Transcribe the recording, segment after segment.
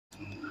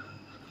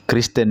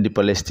Kristen di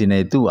Palestina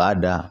itu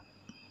ada.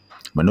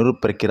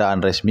 Menurut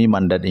perkiraan resmi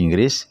mandat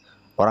Inggris,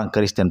 orang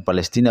Kristen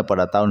Palestina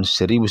pada tahun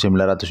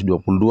 1922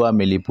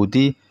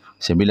 meliputi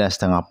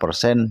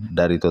 9,5%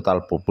 dari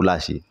total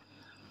populasi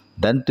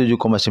dan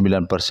 7,9%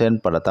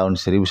 pada tahun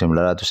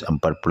 1946.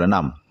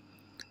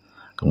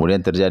 Kemudian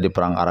terjadi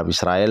Perang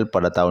Arab-Israel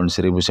pada tahun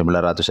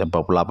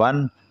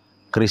 1948,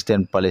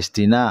 Kristen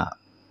Palestina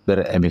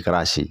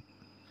beremigrasi.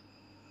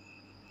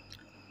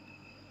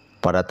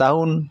 Pada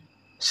tahun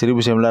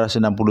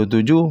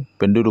 1967,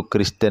 penduduk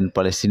Kristen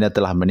Palestina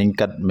telah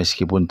meningkat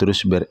meskipun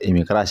terus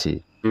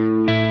beremigrasi.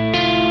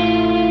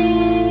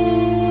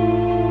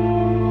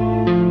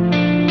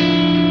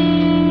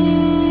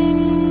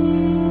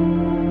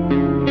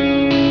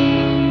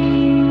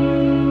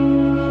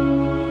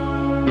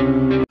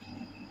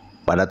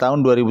 Pada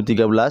tahun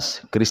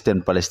 2013,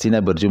 Kristen Palestina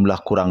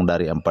berjumlah kurang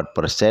dari 4%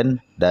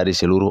 dari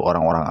seluruh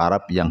orang-orang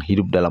Arab yang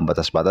hidup dalam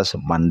batas-batas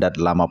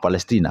mandat lama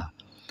Palestina.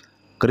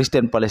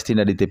 Kristen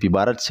Palestina di tepi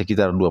barat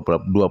sekitar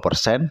 22%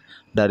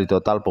 dari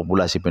total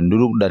populasi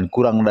penduduk dan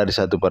kurang dari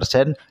 1%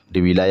 di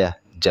wilayah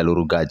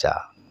jalur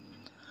Gaza.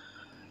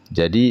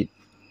 Jadi,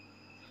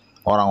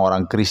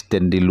 orang-orang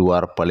Kristen di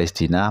luar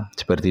Palestina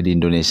seperti di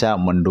Indonesia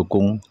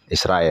mendukung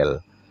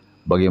Israel.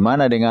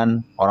 Bagaimana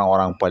dengan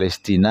orang-orang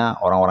Palestina,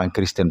 orang-orang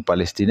Kristen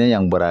Palestina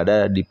yang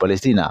berada di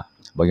Palestina?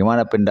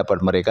 Bagaimana pendapat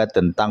mereka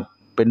tentang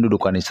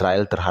pendudukan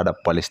Israel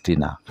terhadap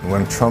Palestina?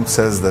 When Trump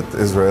says that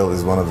Israel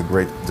is one of the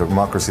great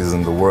democracies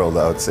in the world,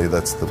 I would say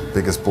that's the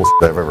biggest bullshit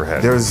I've ever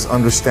had. There's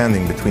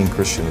understanding between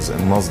Christians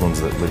and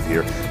Muslims that live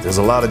here. There's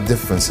a lot of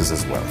differences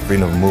as well.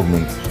 Freedom of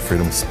movement,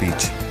 freedom of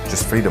speech,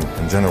 just freedom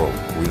in general.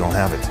 We don't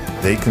have it.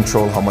 They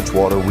control how much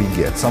water we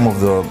get. Some of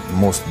the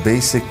most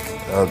basic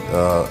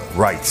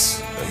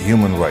rights,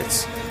 human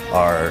rights,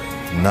 are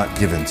not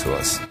given to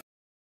us.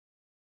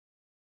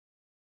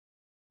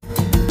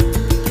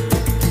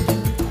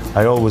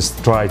 I always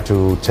try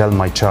to tell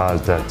my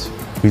child that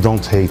we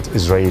don't hate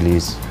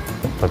Israelis,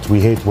 but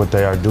we hate what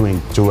they are doing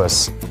to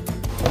us.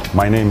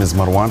 My name is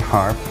Marwan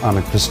Harb. I'm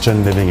a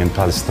Christian living in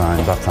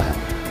Palestine, Bethlehem.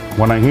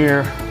 When I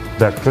hear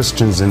that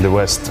Christians in the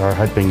West are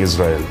helping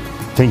Israel,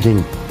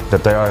 thinking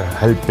that they are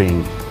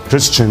helping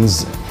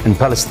Christians in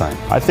Palestine,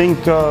 I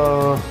think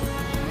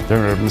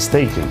they're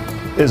mistaken.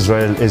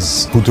 Israel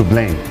is who to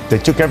blame. They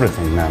took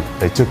everything, man.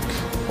 They took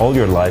all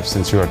your life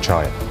since you were a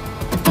child.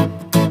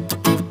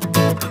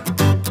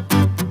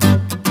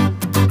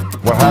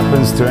 What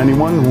happens to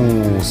anyone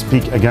who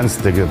speak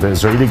against the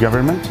Israeli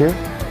government here?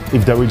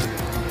 If they will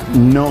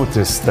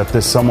notice that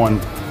there's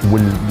someone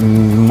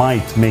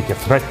might make a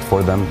threat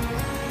for them,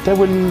 they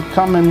will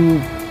come in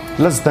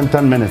less than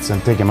 10 minutes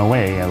and take him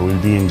away and will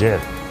be in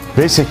jail.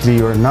 Basically,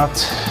 you're not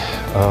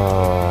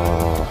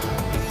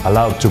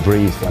allowed to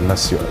breathe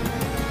unless you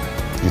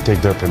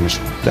take their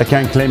permission. They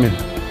can claim it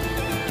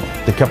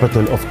the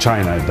capital of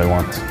China if they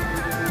want.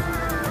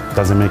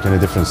 Doesn't make any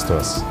difference to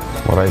us.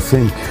 What I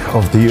think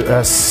of the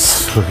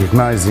U.S.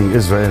 recognizing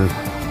Israel,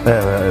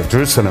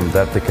 Jerusalem,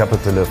 that the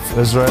capital of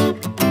Israel.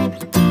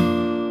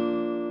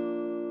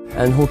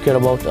 And who care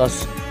about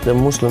us, the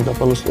Muslim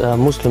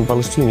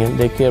Palestinian,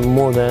 they care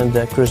more than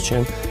the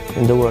Christian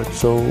in the world.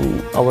 So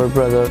our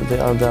brother, they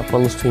are the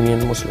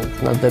Palestinian Muslim,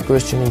 not the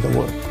Christian in the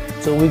world.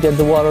 So we get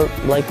the water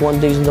like 1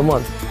 day in the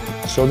month.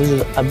 So this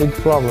is a big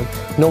problem.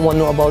 No one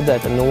know about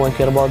that and no one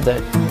care about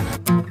that.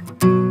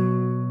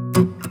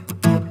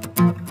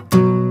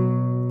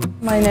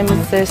 My name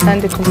is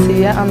Sandy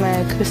Kumsiya. I'm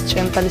a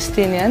Christian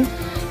Palestinian.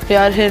 We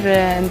are here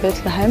in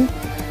Bethlehem.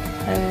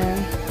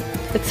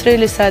 It's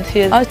really sad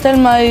here. I tell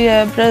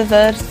my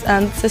brothers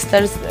and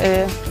sisters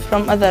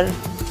from other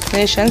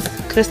nations,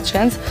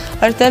 Christians,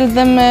 I tell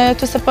them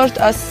to support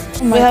us.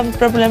 We have a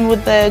problem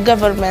with the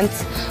government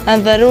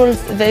and the rules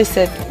they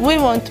set. We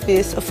want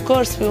peace, of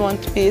course we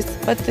want peace,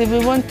 but we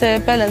want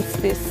balanced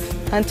peace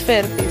and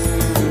fair peace.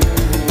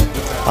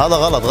 هذا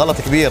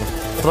غلط كبير.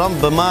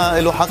 ترامب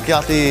ما له حق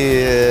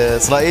يعطي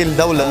إسرائيل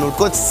دولة، لأنه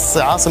القدس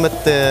عاصمة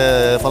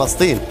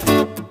فلسطين.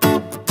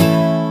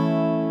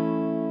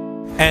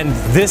 And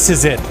this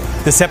is it,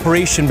 the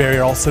separation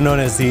barrier, also known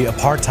as the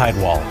apartheid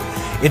wall.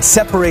 It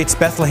separates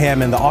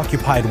Bethlehem and the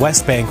occupied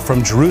West Bank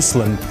from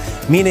Jerusalem,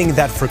 meaning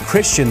that for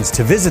Christians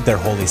to visit their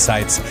holy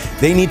sites,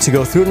 they need to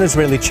go through an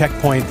Israeli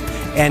checkpoint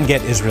and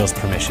get Israel's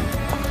permission.